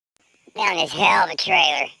Found this hell of a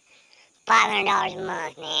trailer. $500 a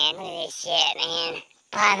month, man. Look at this shit, man.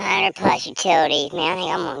 500 plus utilities, man. I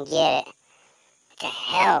think I'm gonna get it. It's a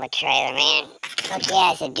hell of a trailer, man. Look,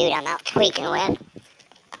 yeah, it's a dude I'm out tweaking with.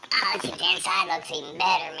 Oh, the inside looks even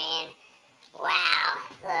better, man. Wow.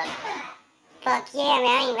 Look. Fuck yeah, man.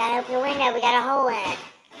 I ain't gotta open the window. We got a hole in it.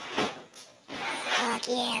 Fuck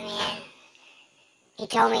yeah, man. He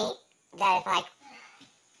told me that if I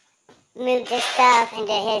moved this stuff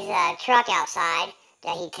into his truck outside,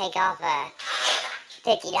 that he'd take off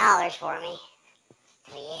 $50 for me.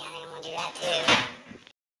 So yeah, I think I'm gonna do that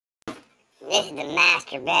too. This is the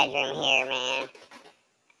master bedroom here, man.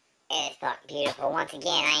 It's fucking beautiful. Once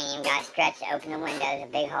again, I ain't even got a stretch to open the windows. A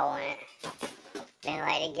big hole in it.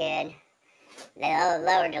 Ventilated good. They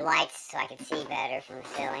lowered the lights so I could see better from the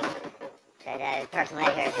ceiling. So the person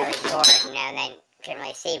living here is really short, you know, and they couldn't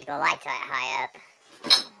really see with the lights that high up.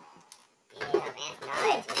 Yeah, man, it's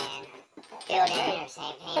nice, man. Built-in or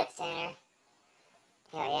same payment center.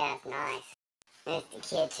 Hell yeah, it's nice. This is the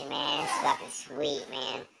kitchen, man. It's fucking sweet,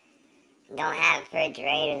 man. Don't have a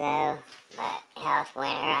refrigerator though, but hell, it's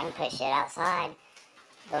winter. I can put shit outside.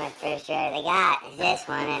 The only refrigerator they got is this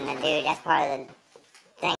one, and the dude, that's part of the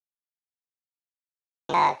thing.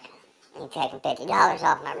 He taking $50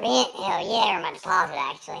 off my rent. Hell yeah, or my deposit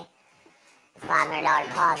actually. $500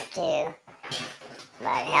 deposit too.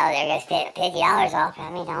 But hell, they're gonna spend $50 off. I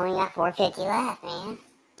mean, I only got $450 left, man.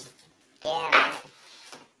 Yeah, man.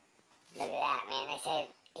 Look at that, man. They say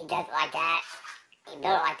he does it like that. He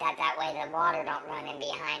built it like that. That way the water don't run in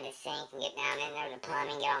behind the sink and get down in there. The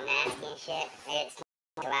plumbing get all nasty and shit. They just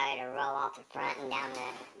allow it to roll off the front and down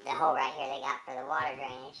the hole right here they got for the water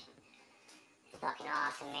drainage. It's fucking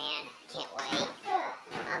awesome, man. Can't wait.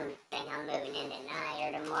 I'm moving in tonight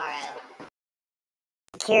or tomorrow.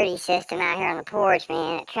 Security system out here on the porch,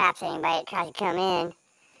 man. It traps anybody that tries to come in.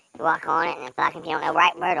 You walk on it, and if you don't know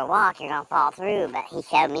right where to walk, you're gonna fall through. But he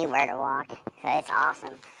showed me where to walk, so it's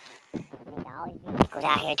awesome. All these vehicles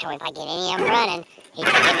out here told me if I get any of them running, he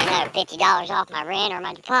can give me another $50 off my rent or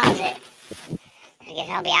my deposit. I guess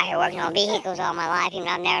I'll be out here working on vehicles all my life, even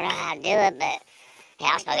though I've never known how to do it. But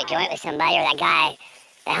yeah, I'll supposed to join with somebody or that guy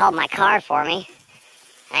that held my car for me.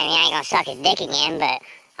 I mean, I ain't gonna suck his dick again, but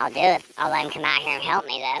I'll do it. I'll let him come out here and help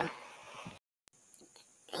me, though.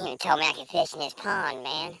 He even told me I could fish in his pond,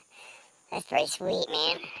 man. That's pretty sweet,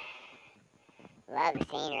 man. Love the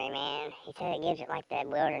scenery, man. He said it gives it like that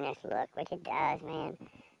wilderness look, which it does, man.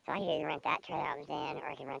 So I could either rent that trailer I was in, or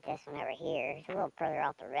I could rent this one over here. It's a little further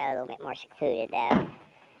off the road, a little bit more secluded, though.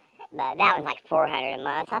 But that was like $400 a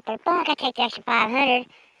month. I thought, fuck, I take the extra $500 and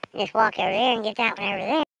just walk over there and get that one over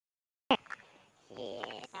there. Yeah.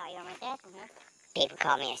 Oh, you don't rent that one, huh? People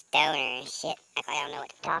call me a stoner and shit. Act like I don't know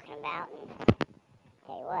what they're talking about. And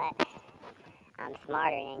tell you what, I'm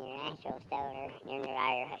smarter than your actual stoner. You're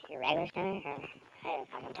your regular stoner, or I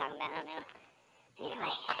don't know what I'm talking about. I don't know.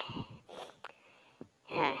 Anyway,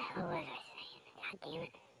 what was I saying? God damn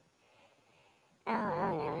it. Oh, I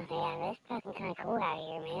don't know. Yeah, it's fucking kind of cool out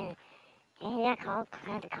here, man. Yeah, you got all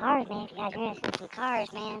kinds of cars, man. If you guys are interested in some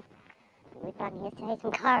cars, man, we fucking get to take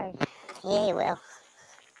some cars. Yeah, you will.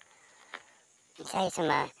 You say some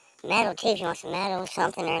metal too if you want some metal,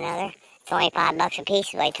 something or another. It's only $5 a piece,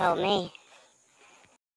 is what they told me.